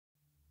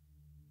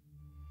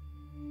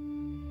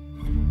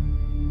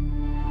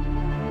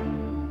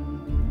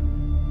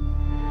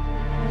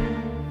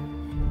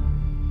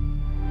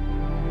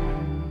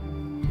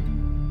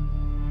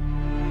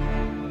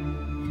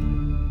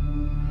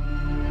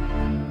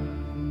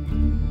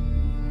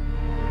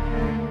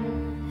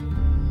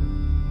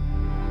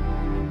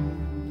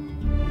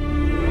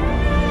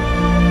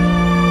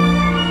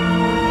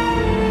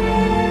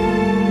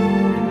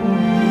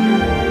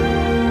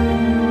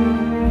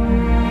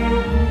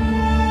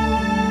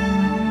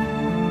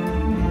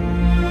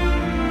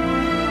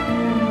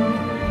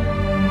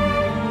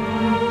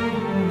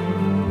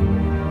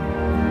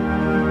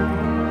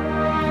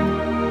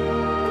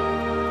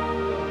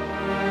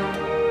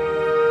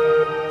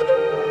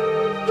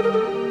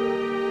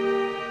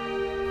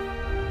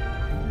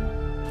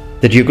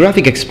The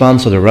geographic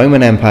expanse of the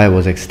Roman Empire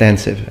was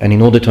extensive, and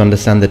in order to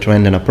understand the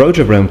trend and approach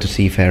of Rome to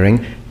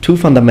seafaring, two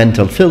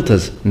fundamental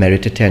filters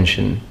merit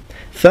attention.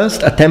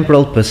 First, a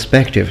temporal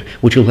perspective,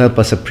 which will help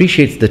us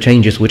appreciate the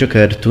changes which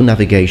occurred to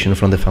navigation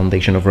from the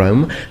foundation of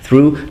Rome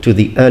through to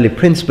the early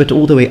Principate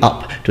all the way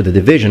up to the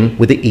division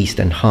with the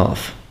eastern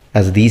half,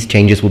 as these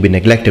changes will be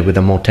neglected with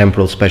a more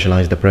temporal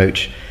specialized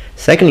approach.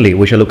 Secondly,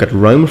 we shall look at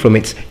Rome from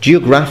its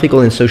geographical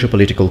and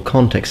socio-political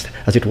context,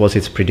 as it was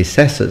its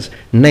predecessors,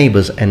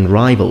 neighbors and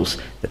rivals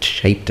that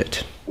shaped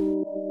it.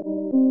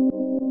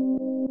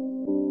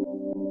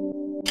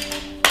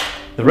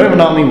 The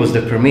Roman army was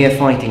the premier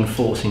fighting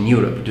force in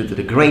Europe due to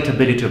the great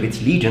ability of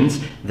its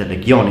legions, the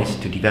legiones,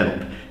 to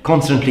develop,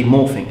 constantly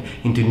morphing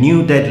into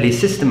new deadly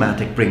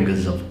systematic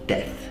bringers of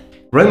death.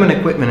 Roman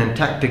equipment and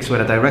tactics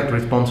were a direct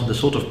response to the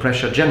sort of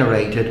pressure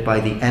generated by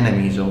the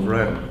enemies of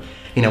Rome.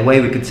 In a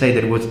way, we could say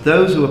that it was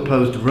those who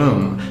opposed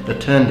Rome that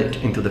turned it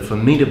into the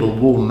formidable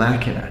war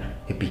machina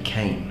it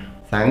became,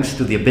 thanks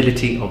to the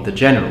ability of the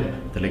general,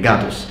 the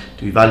legatus,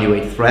 to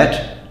evaluate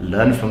threat,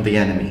 learn from the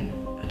enemy,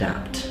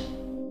 adapt.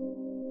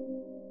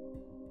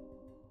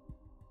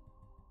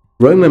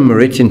 Roman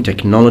maritime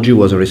technology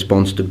was a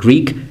response to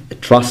Greek,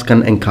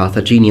 Etruscan and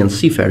Carthaginian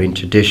seafaring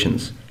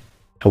traditions.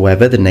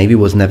 However, the navy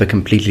was never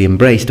completely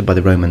embraced by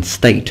the Roman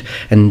state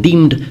and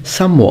deemed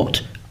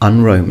somewhat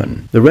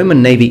un-Roman. The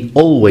Roman navy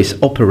always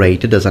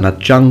operated as an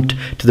adjunct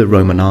to the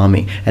Roman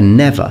army and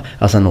never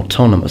as an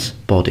autonomous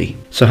body.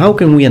 So how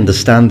can we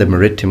understand the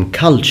maritime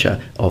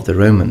culture of the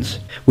Romans?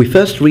 We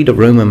first read of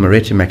Roman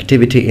maritime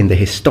activity in the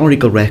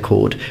historical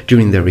record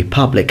during the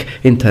Republic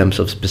in terms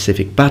of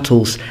specific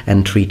battles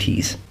and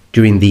treaties.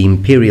 During the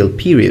imperial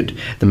period,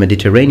 the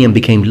Mediterranean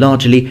became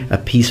largely a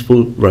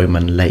peaceful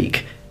Roman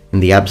lake. In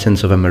the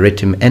absence of a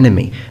maritime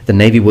enemy, the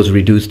navy was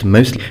reduced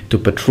mostly to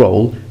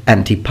patrol,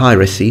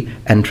 anti-piracy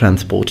and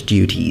transport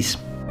duties.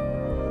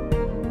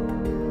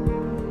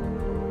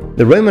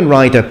 The Roman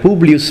writer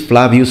Publius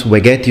Flavius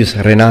Vegetius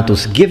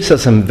Renatus gives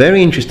us some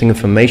very interesting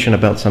information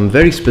about some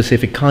very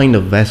specific kind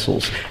of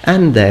vessels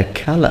and their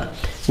color.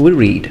 We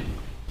read: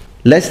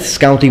 "Lest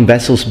scouting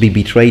vessels be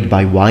betrayed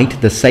by white,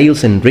 the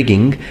sails and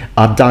rigging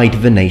are dyed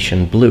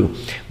Venetian blue,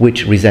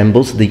 which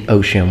resembles the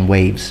ocean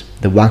waves.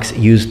 The wax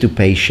used to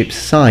pay ships'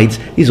 sides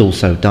is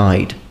also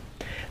dyed.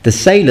 The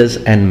sailors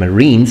and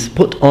marines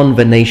put on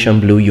Venetian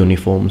blue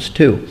uniforms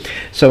too,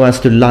 so as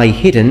to lie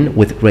hidden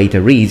with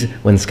greater ease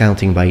when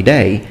scouting by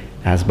day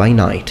as by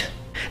night."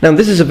 Now,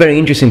 this is a very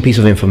interesting piece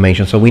of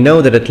information. So we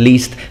know that at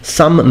least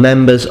some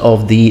members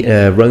of the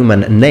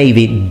Roman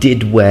navy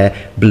did wear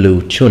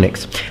blue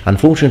tunics.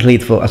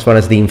 Unfortunately, as far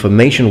as the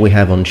information we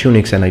have on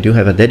tunics, and I do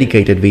have a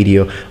dedicated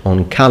video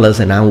on colors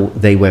and how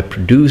they were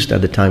produced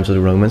at the times of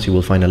the Romans, you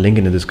will find a link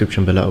in the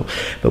description below.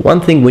 But one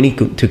thing we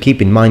need to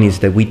keep in mind is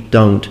that we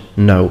don't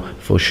know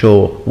for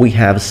sure. We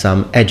have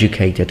some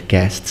educated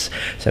guesses.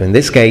 So in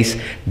this case,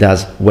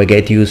 does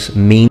Vegetius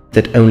mean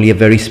that only a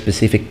very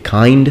specific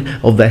kind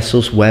of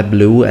vessels wear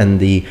blue and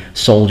the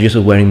soldiers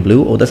are wearing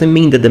blue? Or does it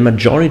mean that the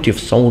majority of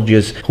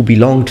soldiers who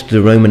belonged to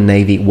the Roman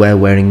navy were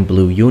wearing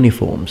blue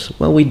uniforms?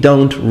 Well, we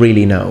don't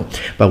really know,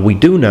 but we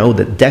do know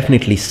that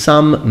definitely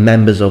some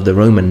members of the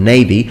Roman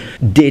navy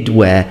did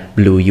wear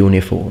blue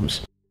uniforms.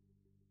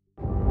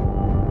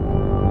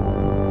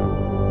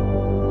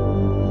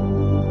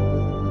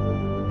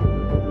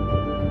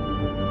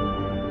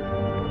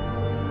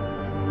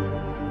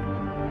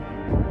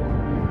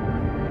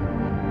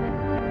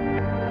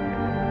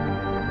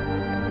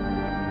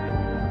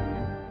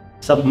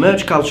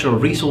 Submerged cultural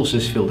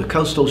resources fill the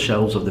coastal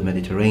shelves of the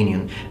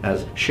Mediterranean,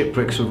 as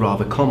shipwrecks were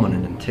rather common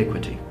in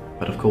antiquity.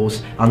 But of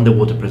course,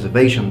 underwater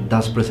preservation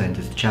does present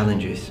its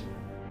challenges.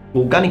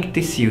 Organic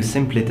tissue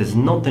simply does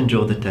not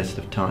endure the test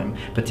of time,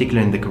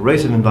 particularly in the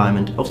corrosive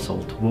environment of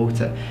salt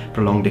water.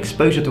 Prolonged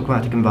exposure to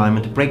aquatic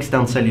environment breaks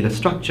down cellular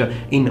structure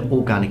in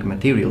organic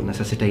material,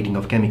 necessitating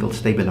of chemical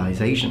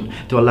stabilization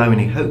to allow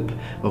any hope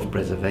of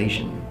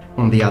preservation.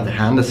 On the other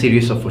hand, a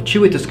series of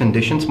fortuitous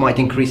conditions might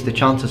increase the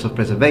chances of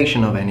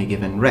preservation of any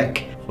given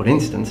wreck. For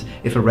instance,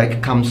 if a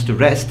wreck comes to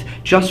rest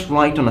just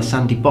right on a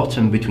sandy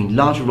bottom between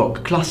large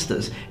rock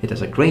clusters, it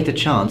has a greater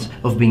chance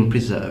of being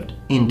preserved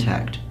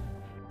intact.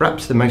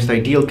 Perhaps the most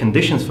ideal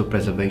conditions for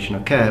preservation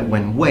occur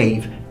when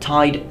wave,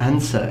 tide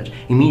and surge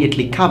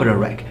immediately cover a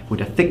wreck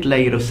with a thick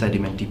layer of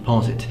sediment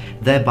deposit,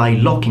 thereby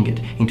locking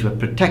it into a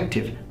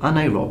protective,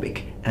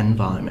 anaerobic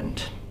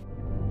environment.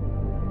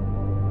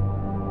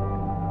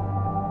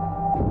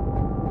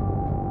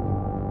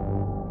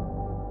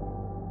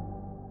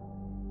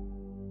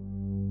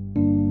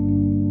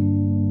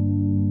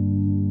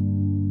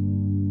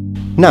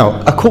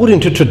 Now, according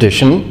to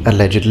tradition,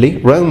 allegedly,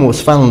 Rome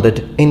was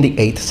founded in the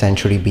 8th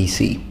century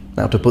BC.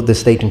 Now, to put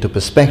this date into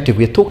perspective,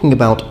 we are talking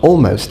about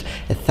almost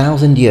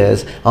 1,000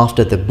 years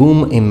after the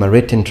boom in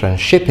maritime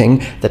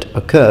transshipping that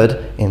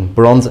occurred in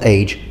Bronze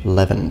Age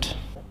Levant.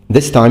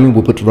 This time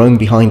we put Rome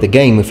behind the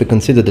game if we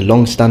consider the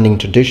long-standing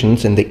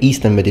traditions in the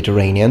eastern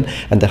Mediterranean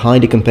and the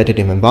highly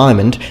competitive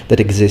environment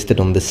that existed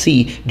on the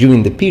sea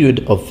during the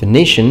period of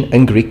Phoenician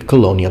and Greek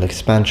colonial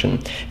expansion,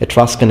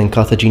 Etruscan and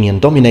Carthaginian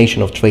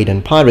domination of trade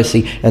and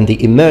piracy, and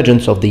the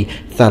emergence of the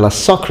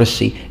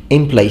thalassocracy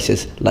in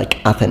places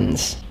like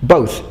Athens.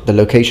 Both the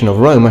location of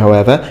Rome,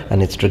 however,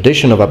 and its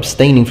tradition of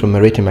abstaining from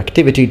maritime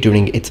activity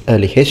during its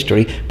early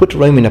history put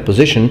Rome in a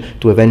position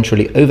to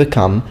eventually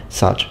overcome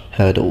such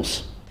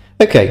hurdles.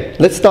 Okay,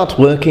 let's start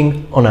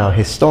working on our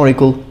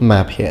historical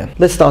map here.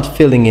 Let's start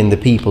filling in the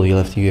people. You'll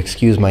have to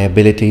excuse my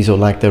abilities or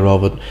lack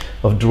thereof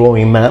of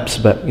drawing maps,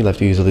 but you'll have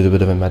to use a little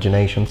bit of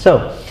imagination.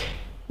 So,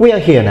 we are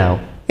here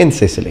now in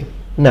Sicily.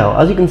 Now,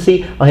 as you can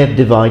see, I have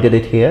divided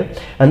it here,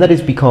 and that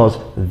is because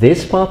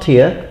this part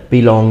here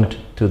belonged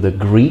to the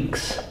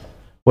Greeks,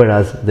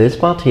 whereas this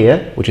part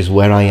here, which is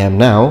where I am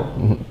now,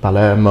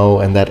 Palermo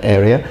and that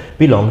area,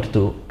 belonged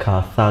to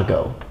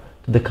Carthago,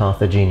 to the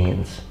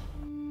Carthaginians.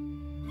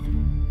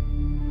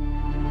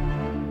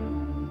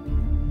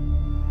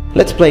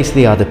 Let's place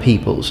the other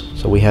peoples,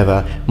 so we have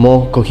a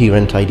more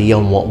coherent idea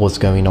on what was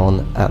going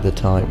on at the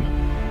time.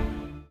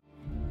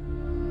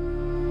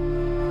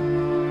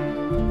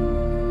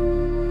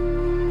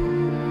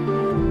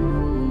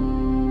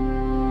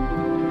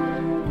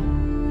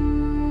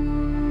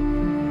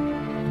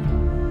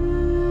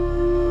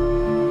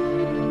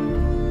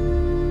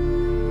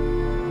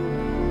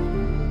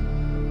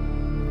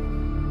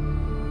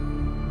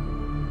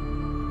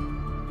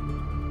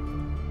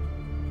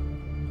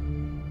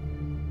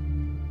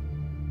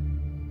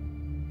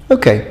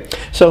 Okay,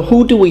 so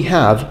who do we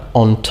have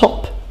on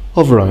top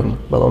of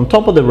Rome? Well, on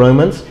top of the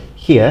Romans,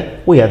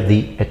 here we have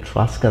the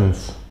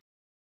Etruscans.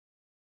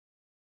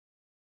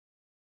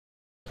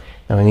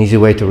 Now, an easy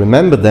way to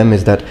remember them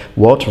is that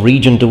what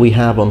region do we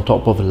have on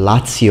top of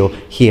Lazio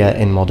here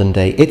in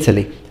modern-day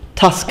Italy?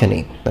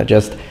 Tuscany. Now,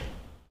 just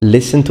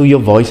listen to your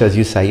voice as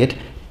you say it.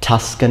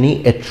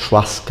 Tuscany,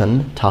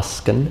 Etruscan,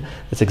 Tuscan.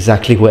 That's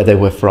exactly where they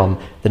were from.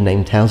 The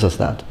name tells us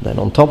that. Then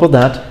on top of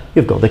that,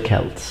 you've got the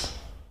Celts.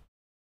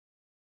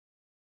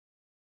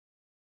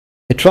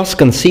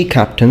 Etruscan sea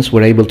captains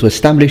were able to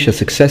establish a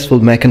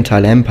successful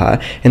mercantile empire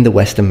in the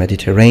western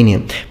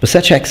Mediterranean, but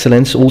such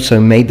excellence also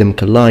made them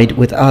collide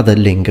with other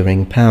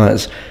lingering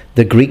powers.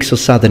 The Greeks of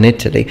southern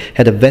Italy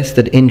had a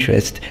vested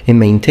interest in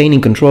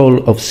maintaining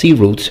control of sea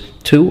routes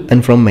to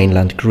and from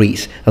mainland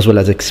Greece, as well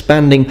as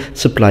expanding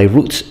supply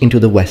routes into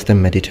the western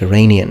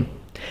Mediterranean.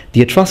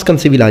 The Etruscan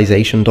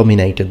civilization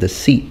dominated the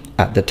sea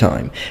at the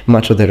time.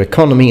 Much of their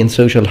economy and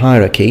social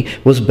hierarchy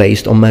was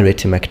based on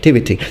maritime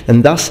activity,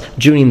 and thus,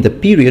 during the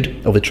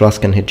period of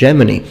Etruscan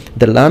hegemony,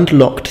 the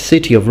landlocked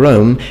city of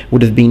Rome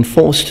would have been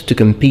forced to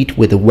compete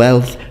with the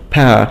wealth,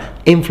 power,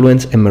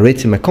 influence and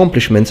maritime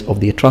accomplishments of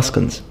the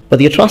Etruscans. But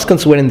the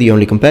Etruscans weren't the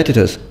only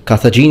competitors.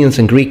 Carthaginians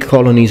and Greek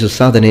colonies of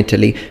southern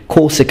Italy,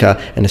 Corsica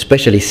and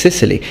especially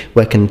Sicily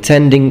were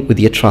contending with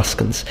the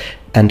Etruscans,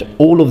 and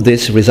all of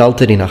this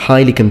resulted in a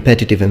highly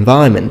competitive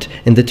environment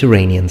in the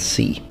Tyrrhenian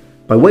Sea.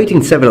 By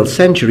waiting several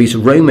centuries,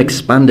 Rome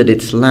expanded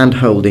its land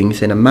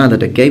holdings in a manner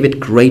that gave it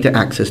greater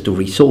access to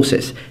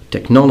resources,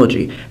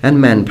 technology and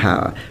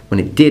manpower when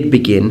it did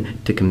begin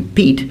to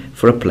compete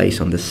for a place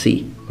on the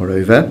sea.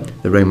 Moreover,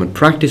 the Roman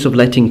practice of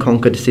letting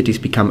conquered cities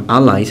become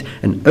allies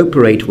and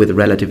operate with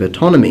relative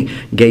autonomy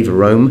gave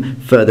Rome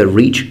further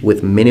reach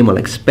with minimal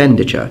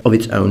expenditure of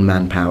its own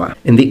manpower.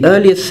 In the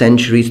earliest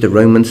centuries, the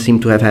Romans seem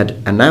to have had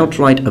an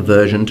outright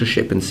aversion to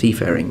ship and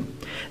seafaring.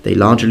 They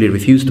largely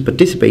refused to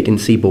participate in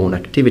seaborne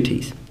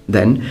activities.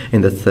 Then,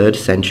 in the 3rd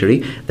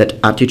century, that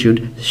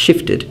attitude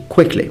shifted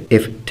quickly,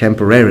 if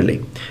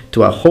temporarily,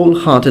 to a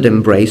wholehearted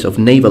embrace of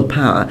naval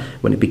power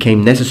when it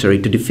became necessary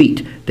to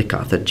defeat the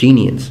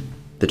Carthaginians.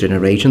 The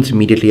generations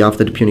immediately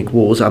after the Punic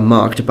Wars are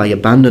marked by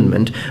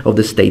abandonment of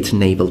the state's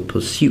naval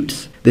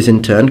pursuits. This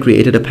in turn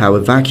created a power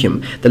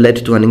vacuum that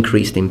led to an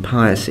increase in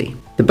piracy.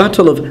 The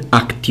Battle of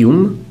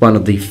Actium, one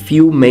of the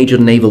few major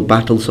naval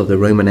battles of the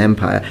Roman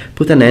Empire,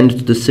 put an end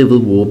to the civil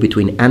war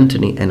between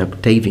Antony and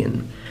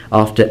Octavian.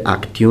 After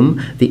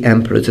Actium, the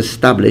emperors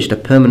established a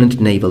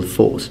permanent naval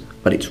force,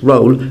 but its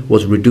role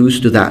was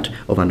reduced to that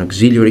of an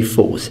auxiliary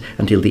force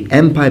until the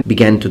empire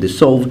began to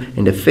dissolve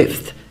in the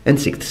 5th and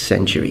 6th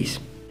centuries.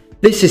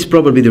 This is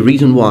probably the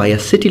reason why a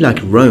city like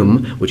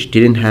Rome, which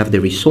didn't have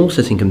the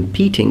resources in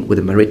competing with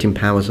the maritime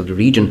powers of the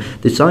region,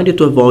 decided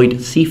to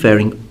avoid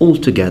seafaring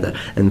altogether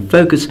and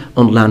focus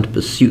on land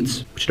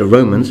pursuits, which the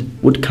Romans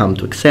would come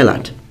to excel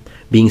at.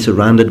 Being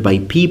surrounded by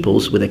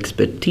peoples with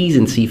expertise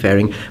in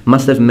seafaring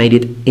must have made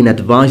it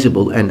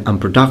inadvisable and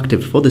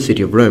unproductive for the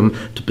city of Rome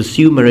to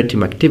pursue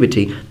maritime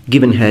activity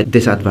given her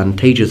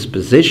disadvantageous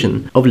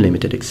position of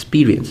limited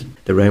experience.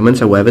 The Romans,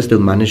 however, still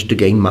managed to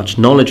gain much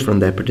knowledge from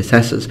their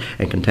predecessors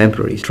and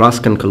contemporaries,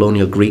 Etruscan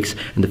colonial Greeks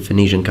and the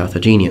Phoenician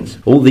Carthaginians.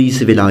 All these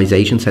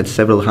civilizations had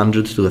several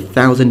hundred to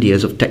 1,000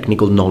 years of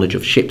technical knowledge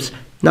of ships,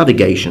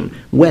 navigation,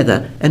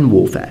 weather and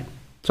warfare.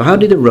 So how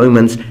did the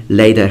Romans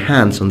lay their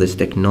hands on this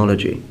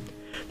technology?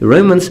 The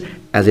Romans,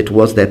 as it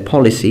was their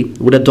policy,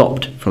 would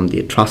adopt from the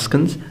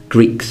Etruscans,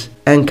 Greeks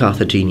and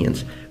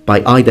Carthaginians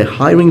by either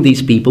hiring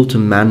these people to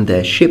man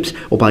their ships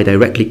or by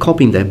directly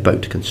copying their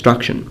boat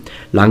construction.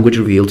 Language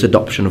reveals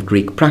adoption of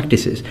Greek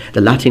practices.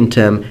 The Latin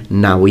term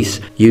navis,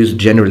 used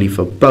generally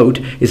for boat,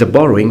 is a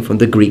borrowing from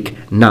the Greek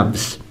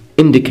navs,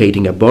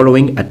 indicating a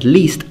borrowing at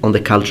least on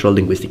the cultural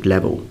linguistic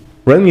level.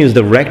 Rome used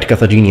the wrecked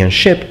Carthaginian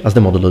ship as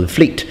the model of the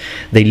fleet.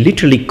 They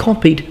literally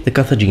copied the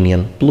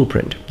Carthaginian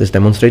blueprint. This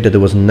demonstrated there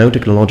was no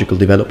technological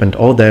development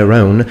of their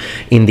own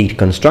in the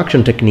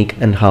construction technique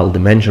and hull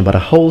dimension, but a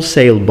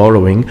wholesale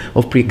borrowing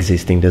of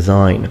pre-existing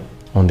design.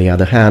 On the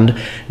other hand,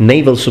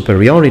 naval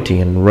superiority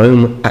and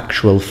Rome's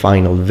actual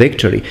final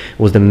victory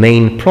was the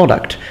main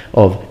product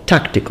of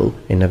tactical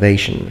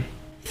innovation.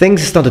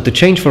 Things started to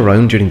change for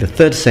Rome during the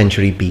 3rd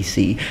century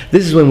BC.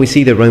 This is when we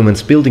see the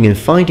Romans building and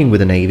fighting with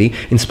the navy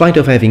in spite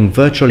of having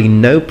virtually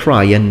no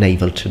prior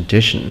naval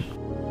tradition.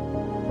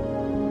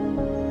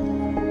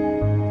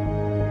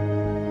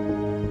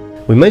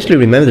 We mostly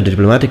remember the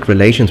diplomatic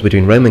relations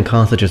between Rome and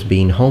Carthage as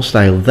being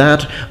hostile,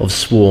 that of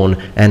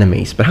sworn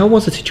enemies. But how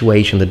was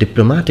the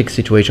diplomatic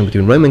situation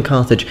between Rome and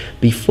Carthage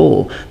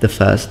before the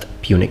First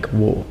Punic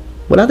War?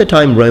 Well, at the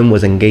time Rome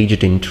was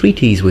engaged in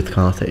treaties with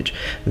Carthage.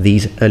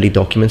 These early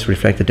documents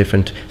reflect the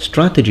different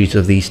strategies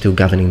of these two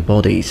governing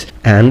bodies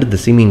and the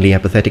seemingly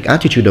apathetic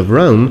attitude of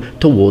Rome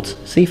towards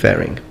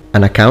seafaring.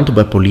 An account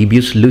by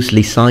Polybius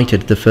loosely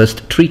cited the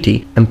first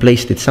treaty and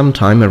placed it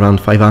sometime around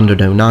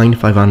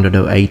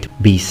 509-508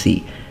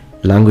 BC.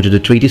 The language of the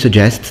treaty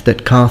suggests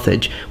that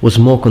Carthage was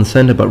more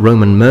concerned about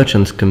Roman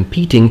merchants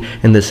competing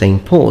in the same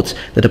ports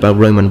than about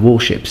Roman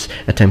warships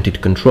attempting to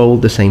control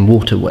the same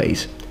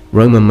waterways.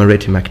 Roman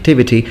maritime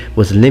activity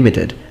was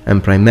limited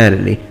and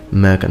primarily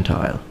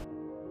mercantile.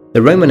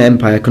 The Roman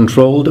Empire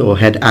controlled or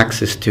had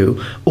access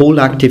to all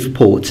active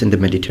ports in the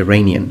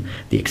Mediterranean.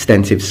 The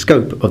extensive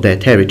scope of their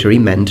territory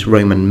meant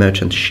Roman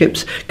merchant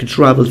ships could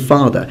travel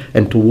farther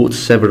and towards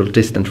several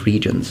distant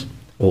regions.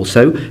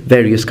 Also,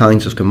 various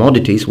kinds of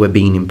commodities were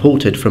being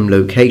imported from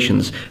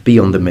locations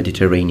beyond the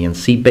Mediterranean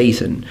Sea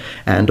basin,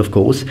 and of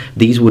course,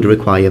 these would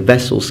require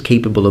vessels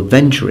capable of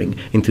venturing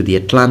into the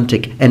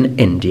Atlantic and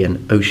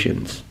Indian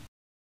Oceans.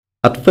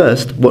 At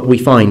first, what we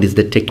find is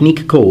the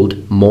technique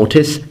called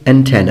mortise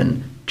and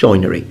tenon,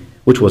 joinery,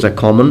 which was a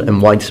common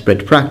and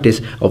widespread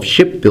practice of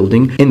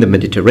shipbuilding in the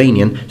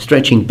Mediterranean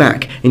stretching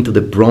back into the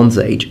Bronze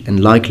Age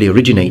and likely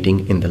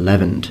originating in the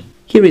Levant.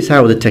 Here is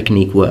how the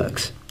technique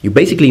works. You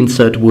basically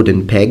insert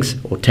wooden pegs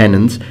or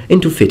tenons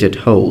into fitted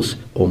holes,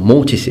 or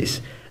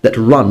mortises, that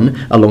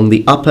run along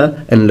the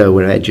upper and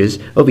lower edges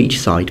of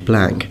each side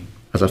plank.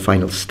 As a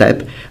final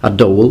step, a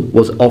dowel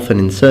was often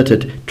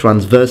inserted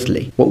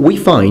transversely. What we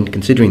find,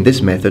 considering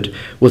this method,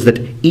 was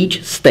that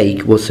each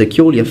stake was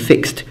securely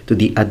affixed to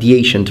the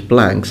adjacent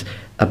planks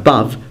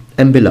above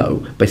and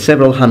below by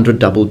several hundred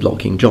double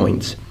blocking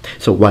joints.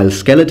 So while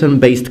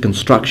skeleton-based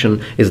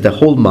construction is the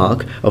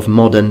hallmark of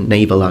modern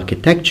naval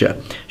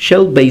architecture,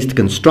 shell-based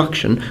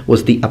construction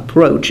was the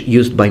approach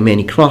used by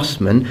many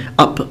craftsmen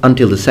up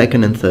until the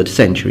 2nd and 3rd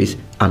centuries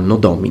Anno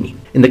Domini.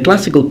 In the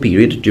classical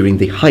period, during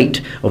the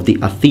height of the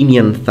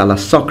Athenian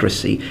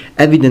thalassocracy,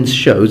 evidence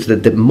shows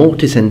that the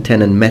mortise and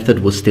tenon method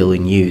was still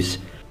in use.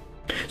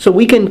 So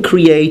we can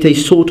create a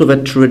sort of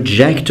a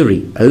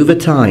trajectory over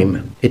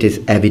time. It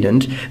is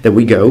evident that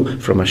we go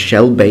from a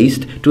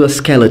shell-based to a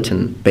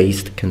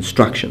skeleton-based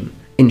construction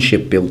in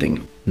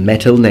shipbuilding.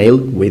 Metal nail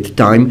with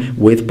time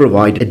would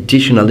provide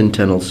additional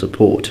internal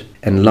support,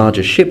 and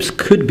larger ships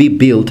could be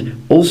built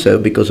also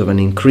because of an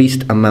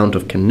increased amount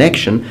of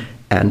connection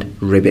and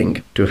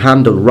ribbing to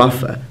handle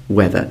rougher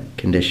weather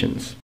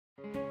conditions.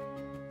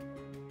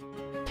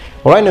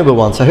 Alright number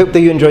ones, I hope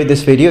that you enjoyed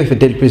this video. If you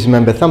did, please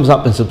remember thumbs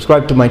up and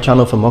subscribe to my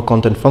channel for more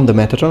content from the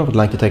Metatron. I would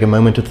like to take a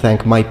moment to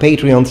thank my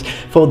Patreons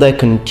for their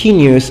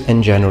continuous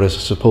and generous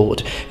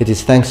support. It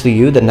is thanks to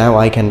you that now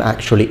I can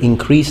actually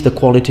increase the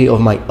quality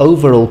of my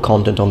overall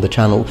content on the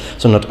channel.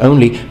 So not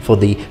only for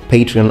the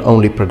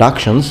Patreon-only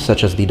productions,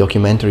 such as the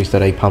documentaries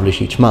that I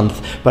publish each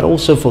month, but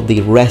also for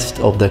the rest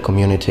of the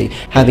community.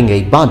 Having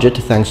a budget,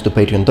 thanks to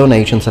Patreon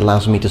donations,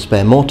 allows me to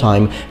spare more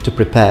time to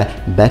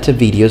prepare better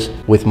videos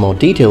with more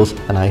details,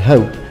 and I hope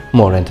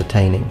more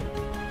entertaining.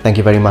 Thank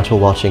you very much for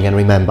watching, and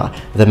remember,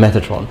 the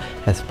Metatron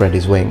has spread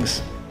his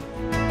wings.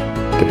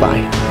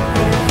 Goodbye.